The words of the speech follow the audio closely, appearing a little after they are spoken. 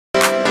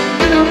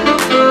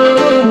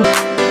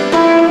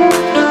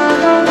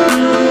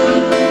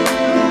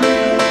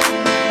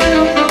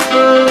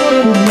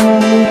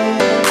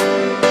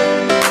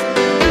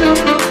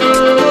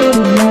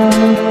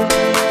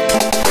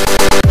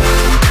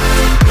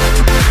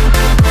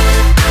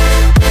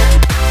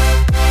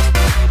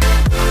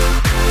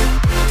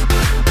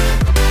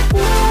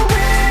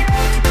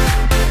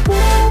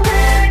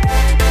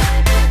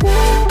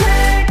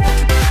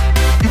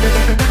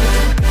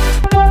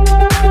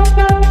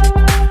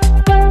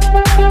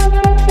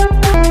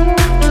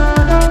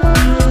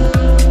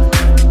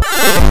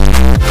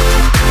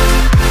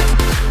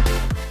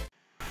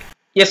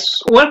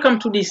Yes, welcome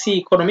to DC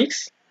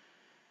Economics.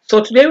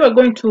 So today we're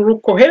going to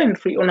look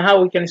coherently on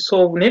how we can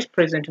solve net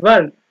present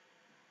value.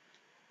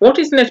 What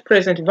is net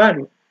present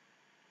value?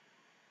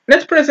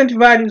 Net present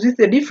value is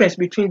the difference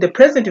between the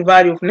present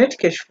value of net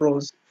cash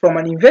flows from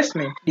an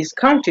investment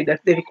discounted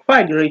at the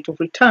required rate of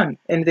return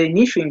and the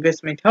initial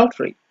investment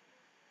outlay.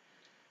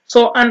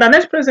 So under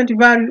net present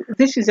value,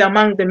 this is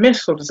among the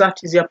methods that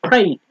is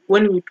applied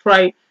when we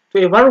try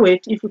to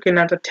evaluate if we can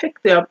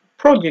undertake the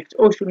project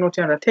or should not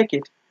undertake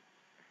it.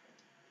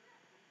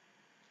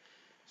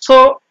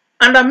 So,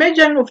 under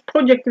measuring of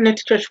project net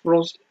cash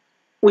flows,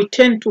 we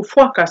tend to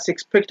forecast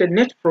expected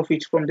net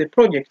profit from the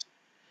project,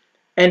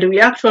 and we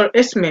actually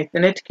estimate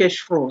the net cash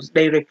flows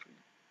directly.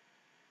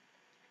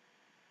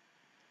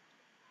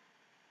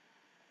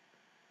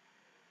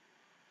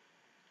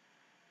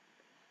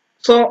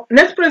 So,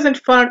 net present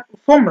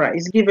formula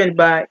is given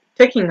by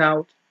taking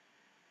out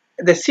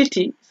the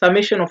CT,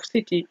 summation of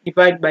CT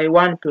divided by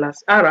 1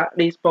 plus R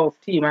raised to the power of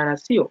T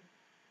minus CO.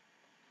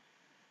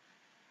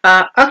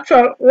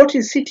 What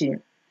is CT?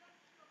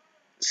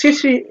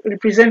 CT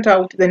represents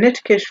out the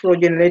net cash flow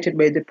generated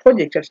by the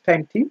project at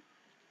time T,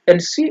 and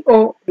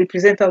CO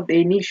represents out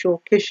the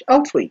initial cash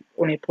outlay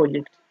on a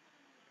project.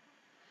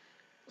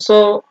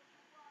 So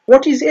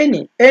what is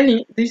N?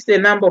 N, this is the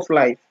number of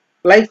life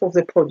of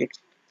the project,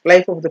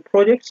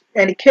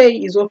 and K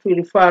is what we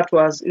refer to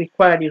as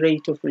required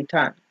rate of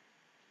return.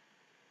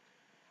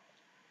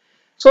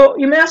 So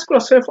you may ask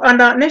yourself,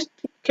 under net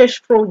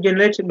cash flow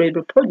generated by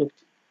the project,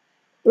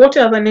 what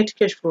are the net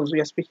cash flows we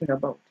are speaking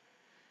about?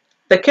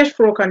 The cash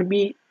flow can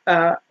be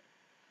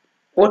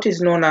what is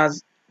known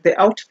as the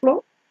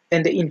outflow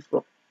and the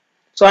inflow.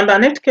 So under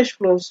net cash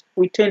flows,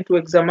 we tend to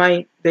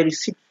examine the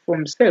receipt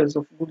from sales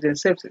of goods and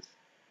services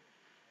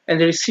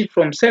and the receipt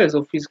from sales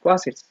of physical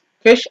assets.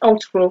 Cash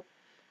outflow,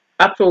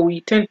 after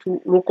we tend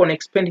to look on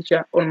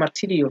expenditure on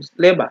materials,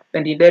 labor,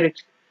 and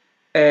indirect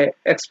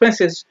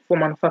expenses for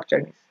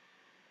manufacturing.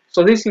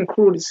 So this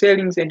includes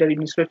sellings and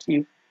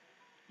administrative,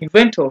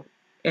 inventory,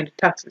 and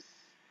taxes.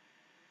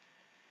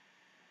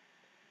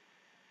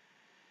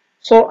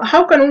 So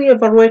how can we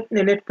evaluate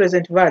the net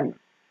present value?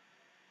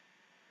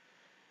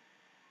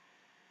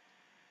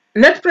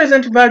 Net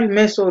present value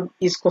method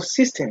is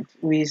consistent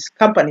with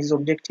company's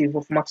objective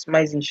of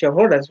maximizing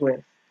shareholders'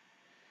 wealth.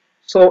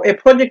 So a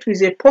project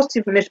with a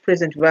positive net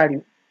present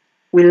value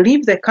will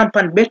leave the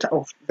company better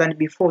off than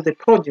before the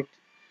project,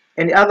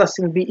 and the other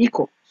things be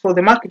equal. So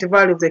the market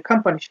value of the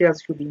company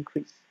shares should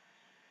increase.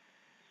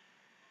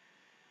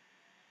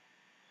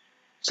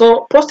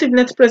 So positive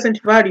net present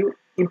value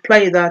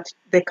implies that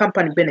the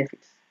company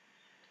benefits,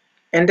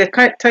 and the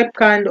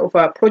kind of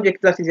a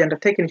project that is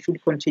undertaken should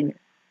continue.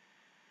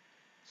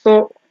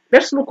 So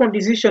let's look on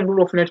decision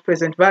rule of net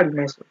present value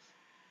methods.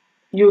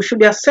 You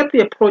should accept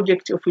a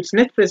project of its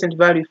net present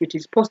value if it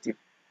is positive.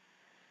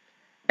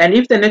 And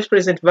if the net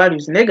present value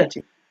is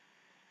negative,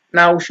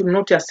 now we should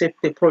not accept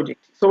the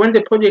project. So when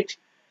the project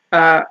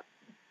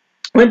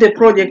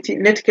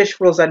net cash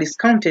flows are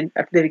discounted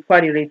at the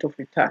required rate of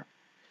return.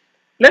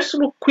 Let's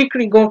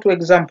quickly go to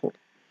example.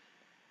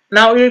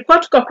 Now we require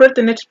to calculate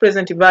the net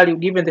present value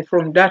given the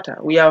following data.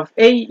 We have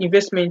A,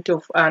 investment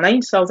of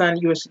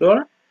 9,000 US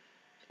dollar,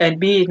 and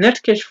B,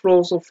 net cash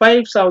flows of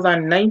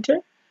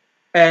 5,090,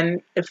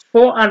 and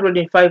 400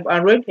 and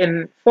 500,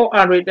 and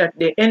 400 at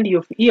the end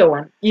of year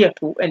 1, year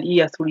 2, and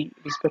year 3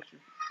 respectively.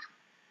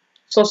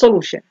 So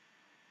solution.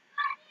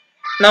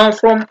 Now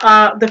from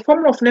the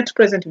formula of net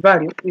present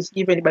value is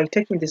given by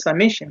taking the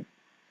summation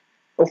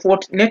of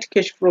what net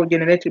cash flow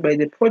generated by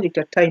the project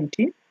at time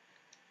T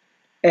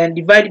and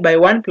divided by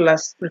 1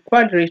 plus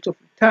required rate of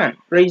return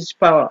raised to the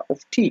power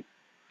of T,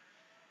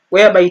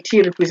 whereby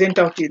T represents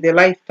out the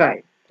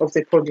lifetime of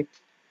the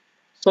project.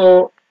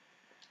 So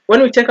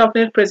when we take out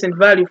net present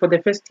value for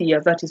the first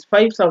year, that is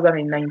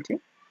 5,090,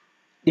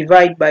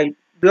 divide by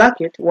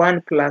bracket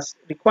 1 plus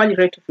required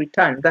rate of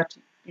return that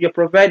you are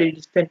provided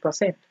is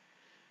 10%.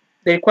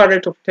 The required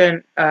rate of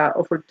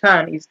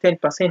return is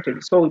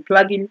 10%. So we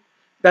plug in,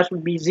 that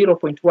will be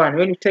 0.1.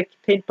 When you take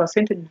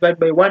 10% divide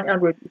by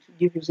 100, it will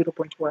give you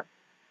 0.1.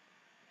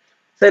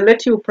 So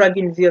let you plug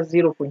in here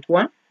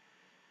 0.1,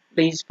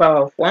 raised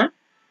power of 1,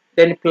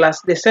 then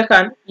plus the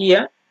second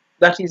year,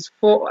 that is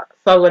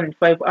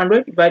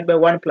 4,500 divided by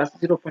 1 plus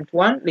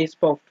 0.1 raised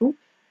power of 2.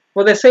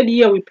 For the third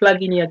year, we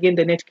plug in again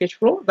the net cash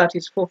flow, that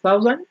is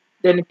 4,000,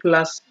 then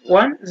plus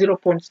 1,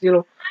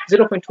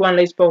 0.1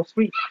 raised power of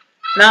 3.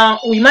 Now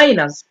we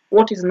minus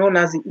what is known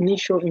as the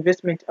initial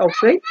investment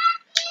outlay,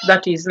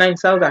 that is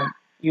 9,000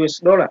 US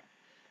dollar.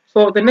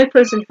 So the net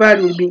present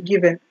value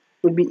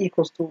will be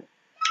equals to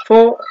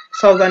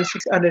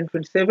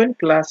 4,627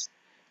 plus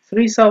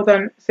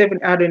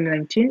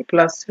 3,719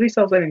 plus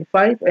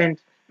 3,005 and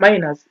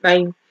minus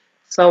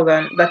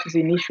 9,000, that is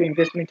initial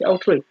investment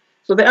outlay.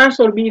 So the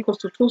answer will be equals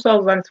to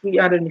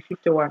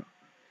 2,351.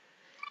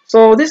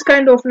 So this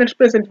kind of net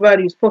present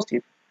value is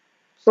positive.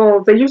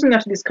 So the using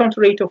at discount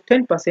rate of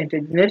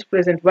 10%, net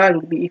present value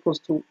will be equals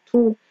to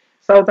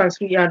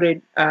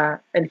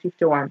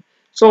 2,351.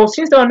 So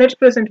since our net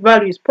present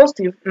value is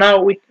positive,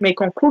 now we may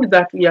conclude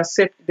that we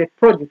accept the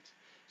project.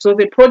 So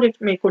the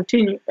project may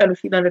continue and we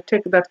should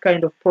undertake that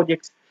kind of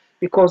project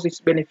because it's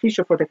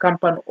beneficial for the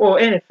company or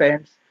any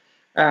firms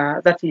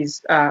that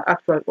is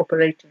actually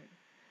operating.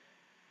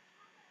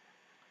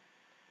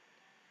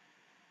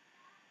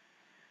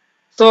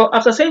 So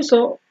after saying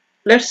so,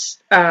 that's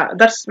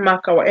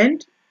mark our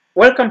end.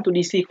 Welcome to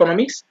DC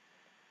Economics.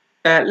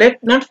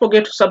 Don't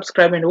forget to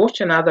subscribe and watch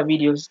another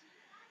videos.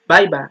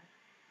 Bye bye.